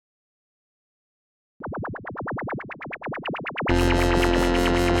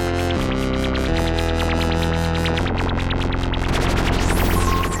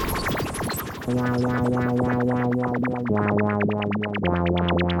Beyond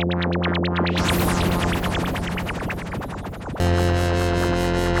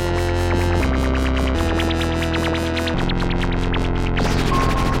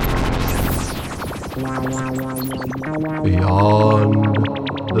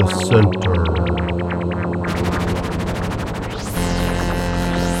the center.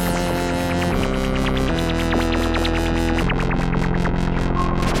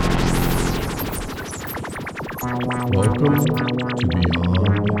 Welcome to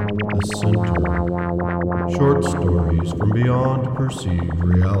Beyond the Center. Short stories from beyond perceived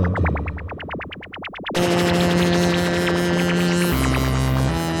reality.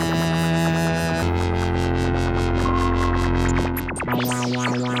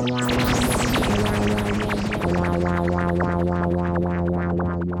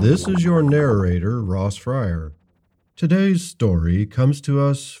 This is your narrator, Ross Fryer. Today's story comes to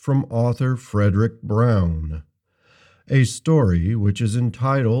us from author Fredric Brown, a story which is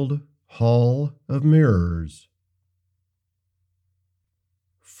entitled Hall of Mirrors.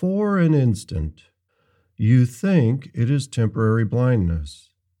 For an instant, you think it is temporary blindness,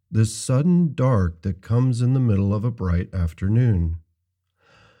 this sudden dark that comes in the middle of a bright afternoon.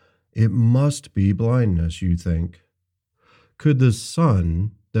 It must be blindness, you think. Could the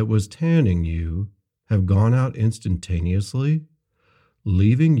sun that was tanning you have gone out instantaneously,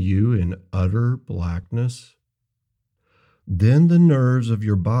 leaving you in utter blackness? Then the nerves of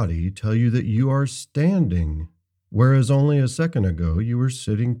your body tell you that you are standing, whereas only a second ago you were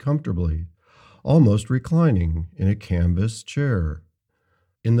sitting comfortably, almost reclining in a canvas chair,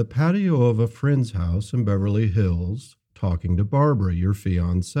 in the patio of a friend's house in Beverly Hills, talking to Barbara, your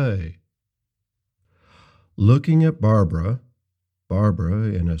fiancée. Looking at Barbara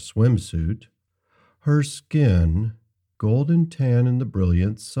in a swimsuit, her skin golden tan in the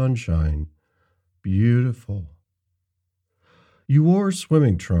brilliant sunshine, beautiful. You wore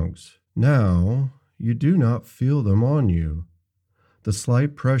swimming trunks. Now you do not feel them on you. The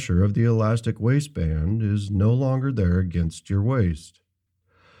slight pressure of the elastic waistband is no longer there against your waist.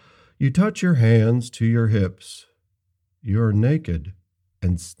 You touch your hands to your hips. You are naked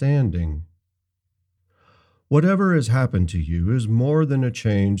and standing. Whatever has happened to you is more than a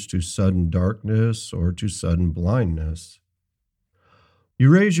change to sudden darkness or to sudden blindness. You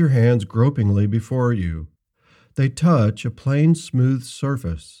raise your hands gropingly before you. They touch a plain, smooth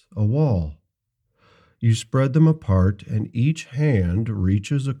surface, a wall. You spread them apart, and each hand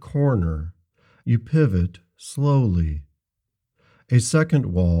reaches a corner. You pivot slowly. A second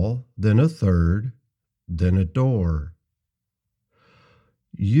wall, then a third, then a door.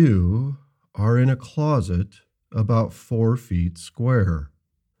 You are in a closet about 4 feet square.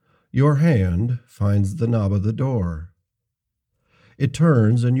 Your hand finds the knob of the door. It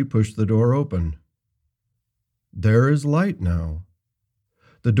turns and you push the door open. There is light now.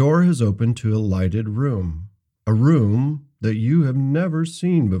 The door has opened to a lighted room, a room that you have never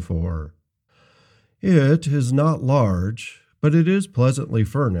seen before. It is not large, but it is pleasantly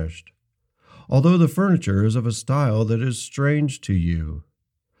furnished, although the furniture is of a style that is strange to you.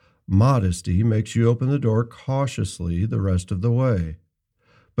 Modesty makes you open the door cautiously the rest of the way,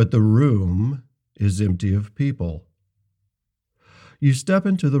 but the room is empty of people. You step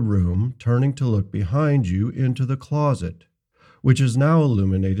into the room, turning to look behind you into the closet, which is now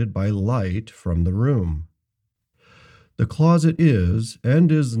illuminated by light from the room. The closet is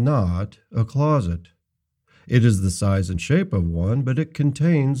and is not a closet. It is the size and shape of one, but it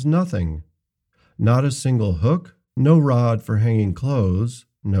contains nothing. Not a single hook, no rod for hanging clothes,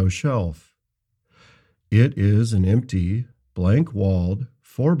 no shelf. It is an empty, blank-walled,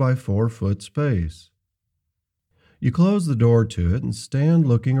 4-by-4-foot space. You close the door to it and stand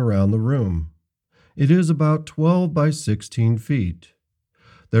looking around the room. It is about 12 by 16 feet.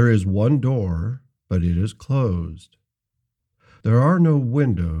 There is one door, but it is closed. There are no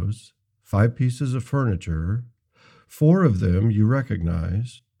windows, 5 pieces of furniture, 4 of them you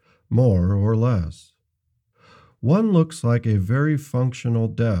recognize, more or less. One looks like a very functional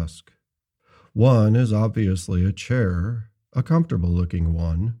desk. One is obviously a chair, a comfortable-looking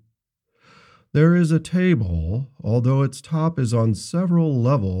one. There is a table, although its top is on several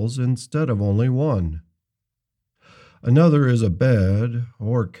levels instead of only one. Another is a bed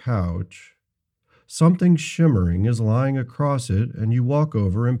or couch. Something shimmering is lying across it, and you walk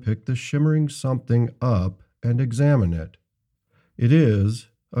over and pick the shimmering something up and examine it. It is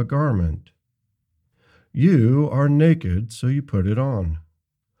a garment. You are naked, so you put it on.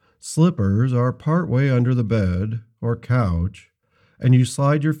 Slippers are partway under the bed or couch, and you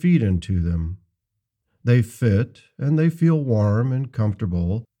slide your feet into them. They fit, and they feel warm and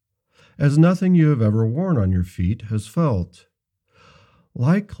comfortable, as nothing you have ever worn on your feet has felt.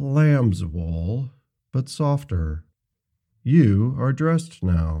 Like lamb's wool, but softer. You are dressed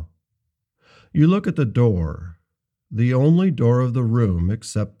now. You look at the door, the only door of the room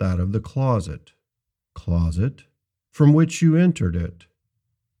except that of the closet from which you entered it.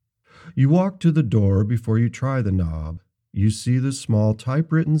 You walk to the door before you try the knob. You see the small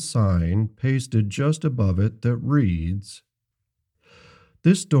typewritten sign pasted just above it that reads,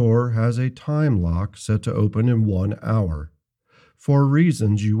 "This door has a time lock set to open in 1 hour. For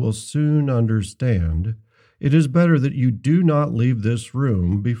reasons you will soon understand, it is better that you do not leave this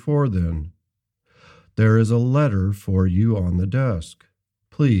room before then. There is a letter for you on the desk.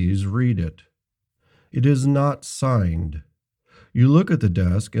 Please read it. It is not signed. You look at the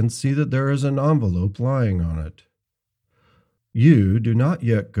desk and see that there is an envelope lying on it. You do not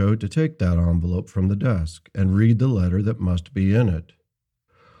yet go to take that envelope from the desk and read the letter that must be in it.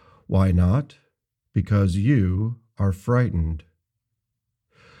 Why not? Because you are frightened.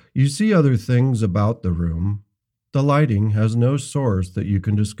 You see other things about the room. The lighting has no source that you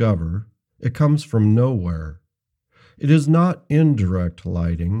can discover. It comes from nowhere. It is not indirect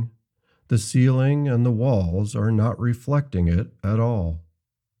lighting. The ceiling and the walls are not reflecting it at all.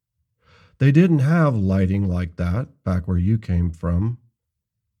 They didn't have lighting like that back where you came from.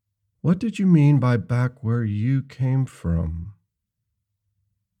 What did you mean by back where you came from?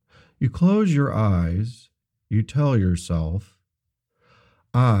 You close your eyes. You tell yourself,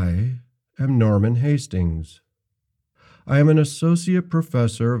 I am Norman Hastings. I am an associate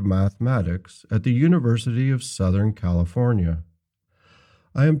professor of mathematics at the University of Southern California.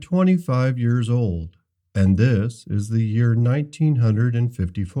 I am 25 years old, and this is the year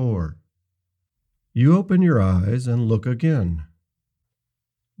 1954. You open your eyes and look again.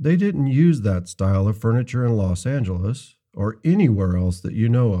 They didn't use that style of furniture in Los Angeles or anywhere else that you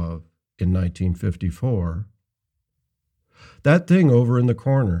know of in 1954. That thing over in the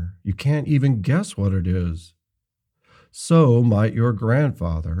corner, you can't even guess what it is. So might your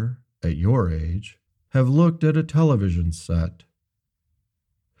grandfather, at your age, have looked at a television set.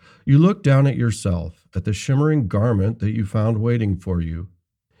 You look down at yourself, at the shimmering garment that you found waiting for you.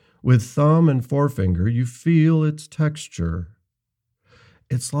 With thumb and forefinger, you feel its texture.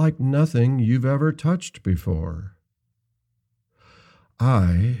 It's like nothing you've ever touched before.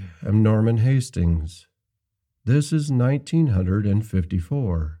 I am Norman Hastings. This is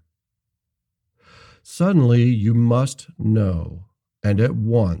 1954. Suddenly, you must know, and at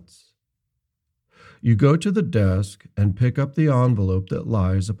once. You go to the desk and pick up the envelope that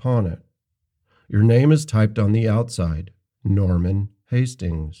lies upon it. Your name is typed on the outside, Norman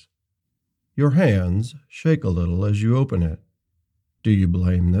Hastings. Your hands shake a little as you open it. Do you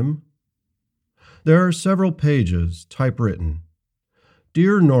blame them? There are several pages typewritten.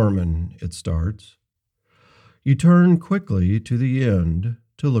 Dear Norman, it starts. You turn quickly to the end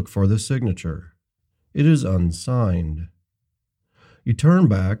to look for the signature. It is unsigned. You turn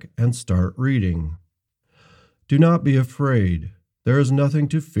back and start reading. Do not be afraid. There is nothing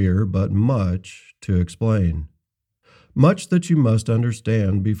to fear but much to explain. Much that you must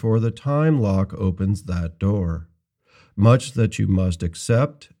understand before the time lock opens that door. Much that you must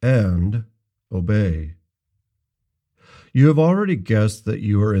accept and obey. You have already guessed that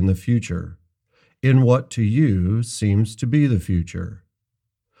you are in the future, in what to you seems to be the future.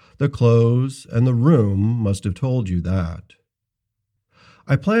 The clothes and the room must have told you that.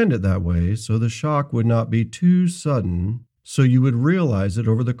 I planned it that way so the shock would not be too sudden, so you would realize it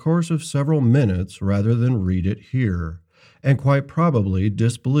over the course of several minutes rather than read it here, and quite probably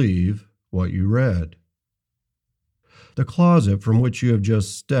disbelieve what you read. The closet from which you have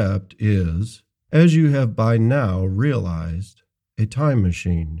just stepped is, as you have by now realized, a time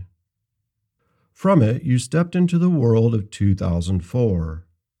machine. From it, you stepped into the world of 2004.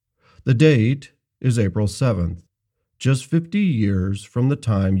 The date is April 7th, just 50 years from the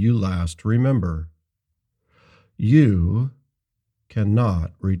time you last remember. You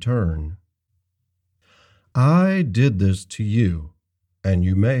cannot return. I did this to you, and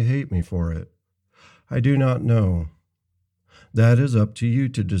you may hate me for it. I do not know. That is up to you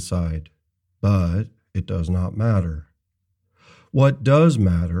to decide, but it does not matter. What does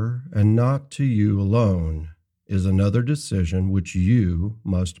matter, and not to you alone, is another decision which you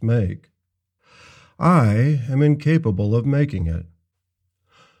must make. I am incapable of making it.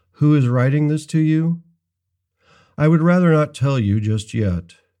 Who is writing this to you? I would rather not tell you just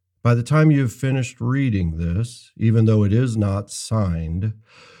yet. By the time you have finished reading this, even though it is not signed,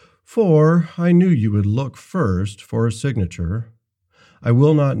 for I knew you would look first for a signature, I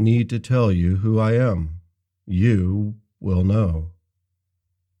will not need to tell you who I am. You will know.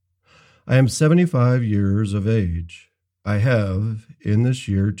 I am 75 years of age. I have, in this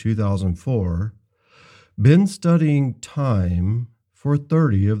year 2004, been studying time for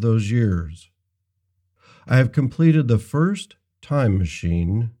 30 of those years. I have completed the first time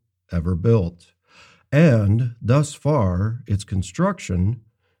machine ever built, and thus far, its construction,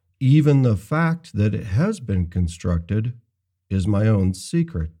 even the fact that it has been constructed, is my own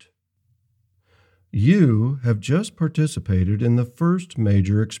secret. You have just participated in the first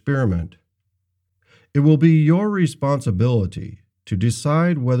major experiment. It will be your responsibility to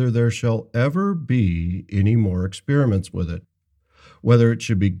decide whether there shall ever be any more experiments with it, whether it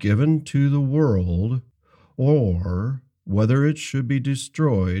should be given to the world, or whether it should be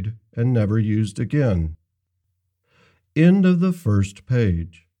destroyed and never used again. End of the first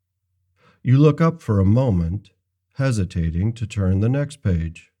page. You look up for a moment, hesitating to turn the next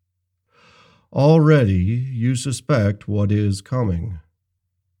page. Already you suspect what is coming.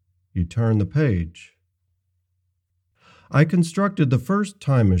 You turn the page. I constructed the first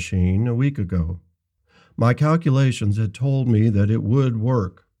time machine a week ago. My calculations had told me that it would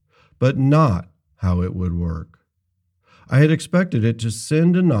work, but not how it would work. I had expected it to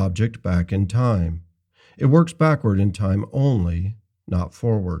send an object back in time. It works backward in time only, not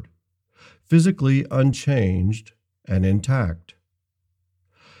forward. Physically unchanged and intact.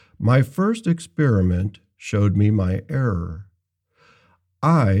 My first experiment showed me my error.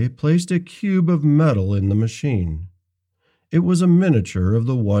 I placed a cube of metal in the machine. It was a miniature of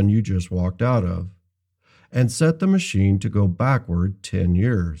the one you just walked out of, and set the machine to go backward 10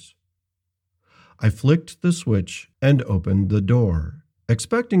 years. I flicked the switch and opened the door,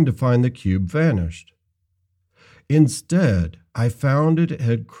 expecting to find the cube vanished. Instead, I found it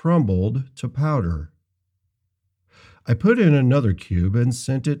had crumbled to powder. I put in another cube and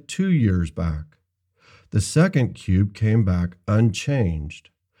sent it 2 years back. The second cube came back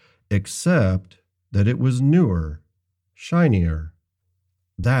unchanged, except that it was newer, shinier.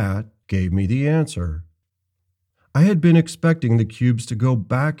 That gave me the answer. I had been expecting the cubes to go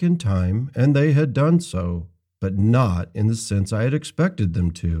back in time, and they had done so, but not in the sense I had expected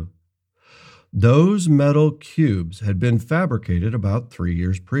them to. Those metal cubes had been fabricated about 3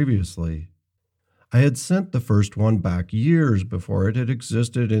 years previously. I had sent the first one back years before it had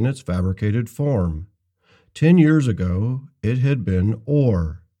existed in its fabricated form. 10 years ago, it had been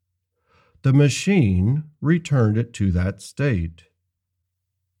ore. The machine returned it to that state.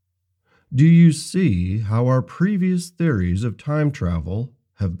 Do you see how our previous theories of time travel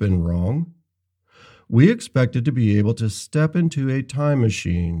have been wrong? We expected to be able to step into a time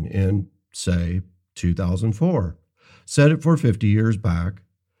machine in, say, 2004, set it for 50 years back,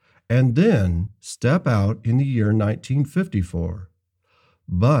 and then step out in the year 1954.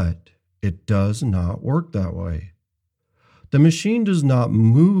 But it does not work that way. The machine does not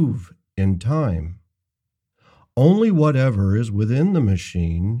move in time. Only whatever is within the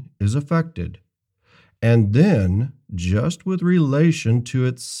machine is affected, and then just with relation to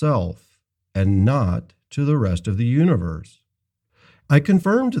itself and not to the rest of the universe. I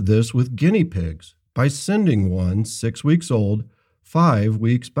confirmed this with guinea pigs by sending one 6 weeks old 5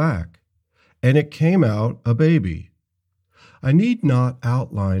 weeks back, and it came out a baby. I need not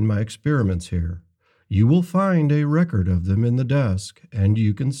outline my experiments here. You will find a record of them in the desk, and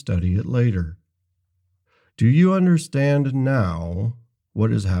you can study it later. Do you understand now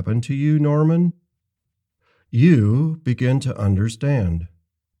what has happened to you, Norman? You begin to understand,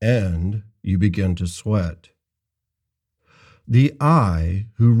 and you begin to sweat. The I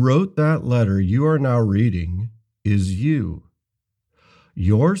who wrote that letter you are now reading is you.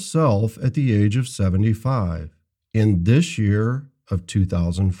 Yourself at the age of 75, in this year of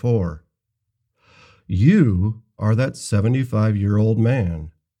 2004. You are that 75-year-old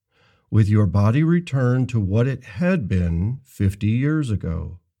man, with your body returned to what it had been 50 years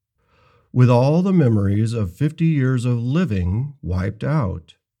ago, with all the memories of 50 years of living wiped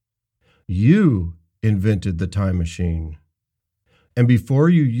out. You invented the time machine, and before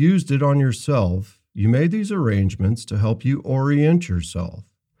you used it on yourself, you made these arrangements to help you orient yourself.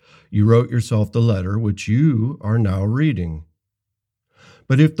 You wrote yourself the letter which you are now reading.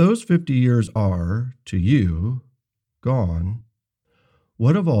 But if those 50 years are, to you, gone,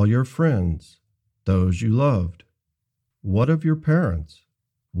 what of all your friends, those you loved? What of your parents?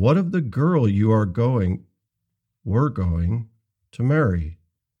 What of the girl you were going to marry?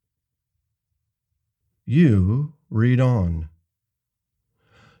 You read on.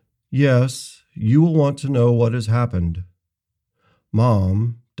 Yes, you will want to know what has happened.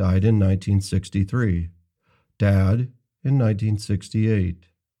 Mom died in 1963. Dad in 1968.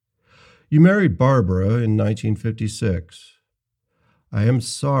 You married Barbara in 1956. I am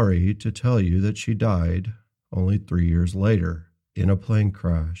sorry to tell you that she died only 3 years later in a plane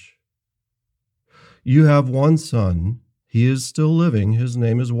crash. You have one son. He is still living. His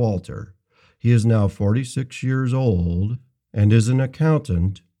name is Walter. He is now 46 years old and is an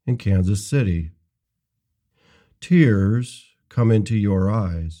accountant in Kansas City. Tears come into your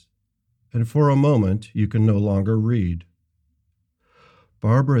eyes, and for a moment you can no longer read.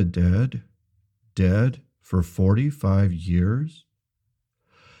 Barbara dead? Dead for 45 years?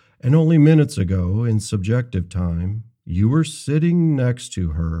 And only minutes ago, in subjective time, you were sitting next to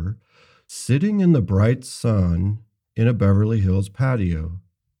her, sitting in the bright sun in a Beverly Hills patio.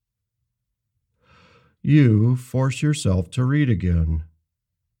 You force yourself to read again.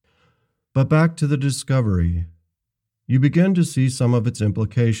 But back to the discovery. You begin to see some of its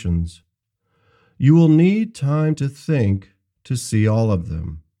implications. You will need time to think to see all of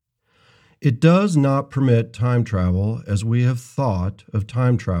them. It does not permit time travel as we have thought of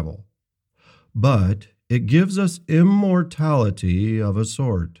time travel, but it gives us immortality of a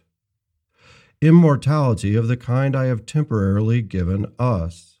sort. Immortality of the kind I have temporarily given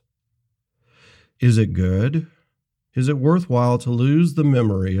us. Is it good? Is it worthwhile to lose the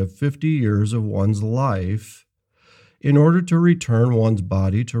memory of 50 years of one's life in order to return one's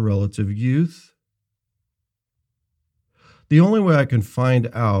body to relative youth? The only way I can find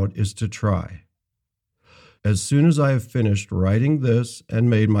out is to try. As soon as I have finished writing this and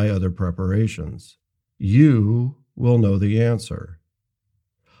made my other preparations, you will know the answer.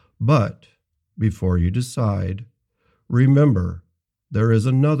 But before you decide, remember there is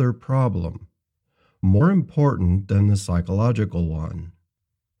another problem, more important than the psychological one.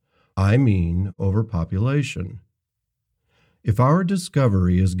 I mean overpopulation. If our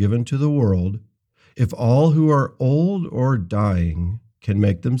discovery is given to the world, if all who are old or dying can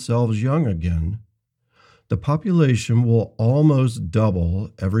make themselves young again, the population will almost double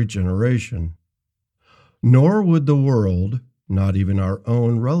every generation. Nor would the world, not even our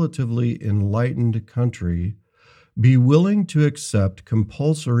own relatively enlightened country, be willing to accept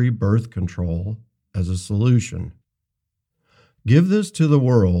compulsory birth control as a solution. Give this to the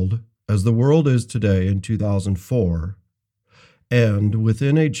world as the world is today in 2004, and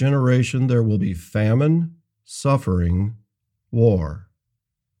within a generation there will be famine, suffering, war.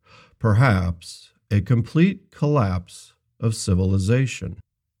 Perhaps a complete collapse of civilization.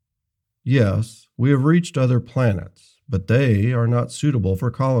 Yes, we have reached other planets, but they are not suitable for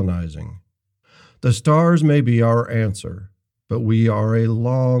colonizing. The stars may be our answer, but we are a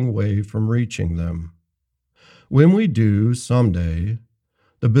long way from reaching them. When we do, someday,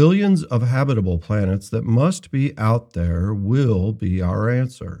 the billions of habitable planets that must be out there will be our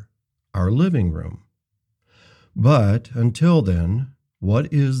answer, our living room. But until then,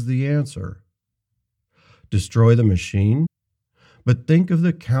 what is the answer? Destroy the machine? But think of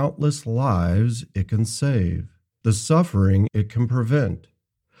the countless lives it can save, the suffering it can prevent.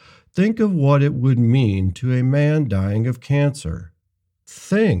 Think of what it would mean to a man dying of cancer.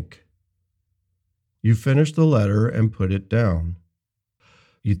 Think. You finish the letter and put it down.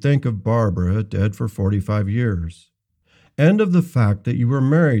 You think of Barbara, dead for 45 years, and of the fact that you were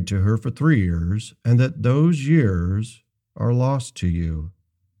married to her for 3 years and that those years are lost to you.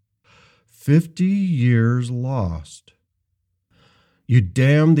 50 years lost. You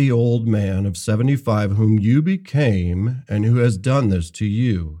damn the old man of 75 whom you became and who has done this to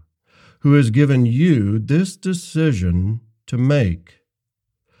you, who has given you this decision to make.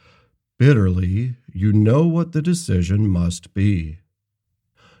 Bitterly, you know what the decision must be.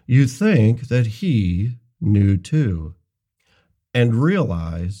 You think that he knew too, and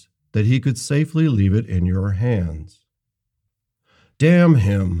realize that he could safely leave it in your hands. Damn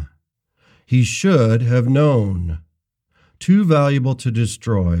him! He should have known. Too valuable to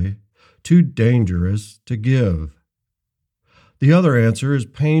destroy, too dangerous to give. The other answer is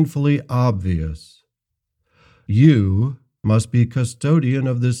painfully obvious. You must be custodian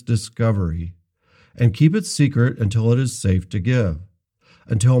of this discovery and keep it secret until it is safe to give,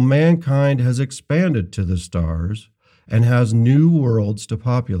 until mankind has expanded to the stars and has new worlds to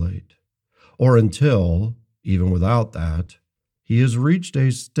populate, or until, even without that, he has reached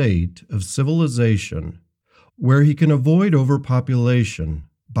a state of civilization where he can avoid overpopulation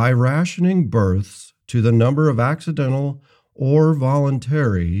by rationing births to the number of accidental or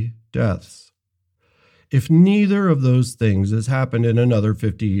voluntary deaths. If neither of those things has happened in another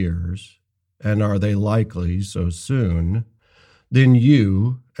 50 years, and are they likely so soon, then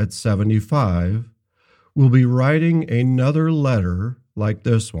you, at 75, will be writing another letter like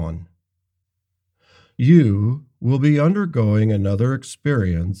this one. You will be undergoing another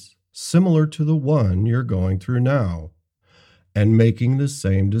experience similar to the one you're going through now, and making the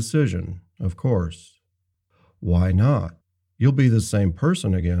same decision, of course. Why not? You'll be the same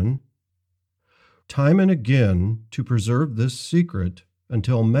person again. Time and again to preserve this secret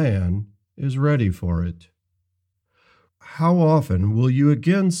until man is ready for it. How often will you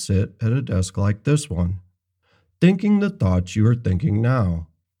again sit at a desk like this one, thinking the thoughts you are thinking now,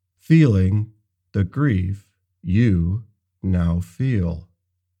 feeling the grief you now feel?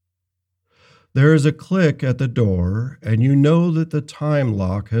 There is a click at the door, and you know that the time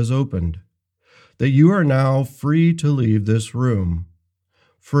lock has opened, that you are now free to leave this room,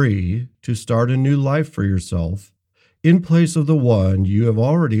 free to start a new life for yourself in place of the one you have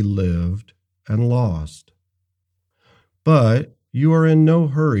already lived and lost. But you are in no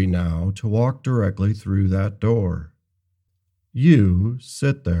hurry now to walk directly through that door. You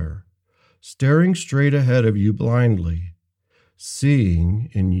sit there, staring straight ahead of you blindly, seeing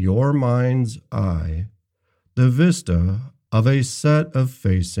in your mind's eye the vista of a set of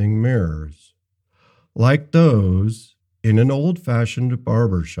facing mirrors, like those in an old-fashioned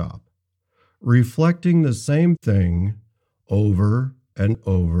barber shop, reflecting the same thing over and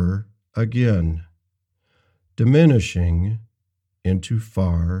over again, diminishing into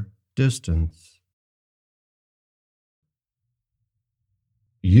far distance.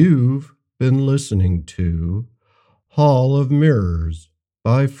 You've been listening to Hall of Mirrors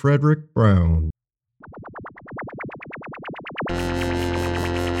by Fredric Brown.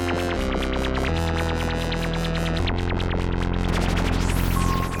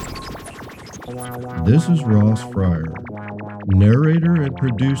 This is Ross Fryer, narrator and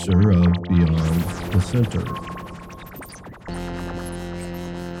producer of Beyond the Center.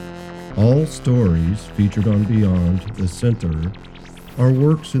 All stories featured on Beyond the Center are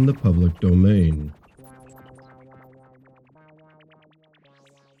works in the public domain.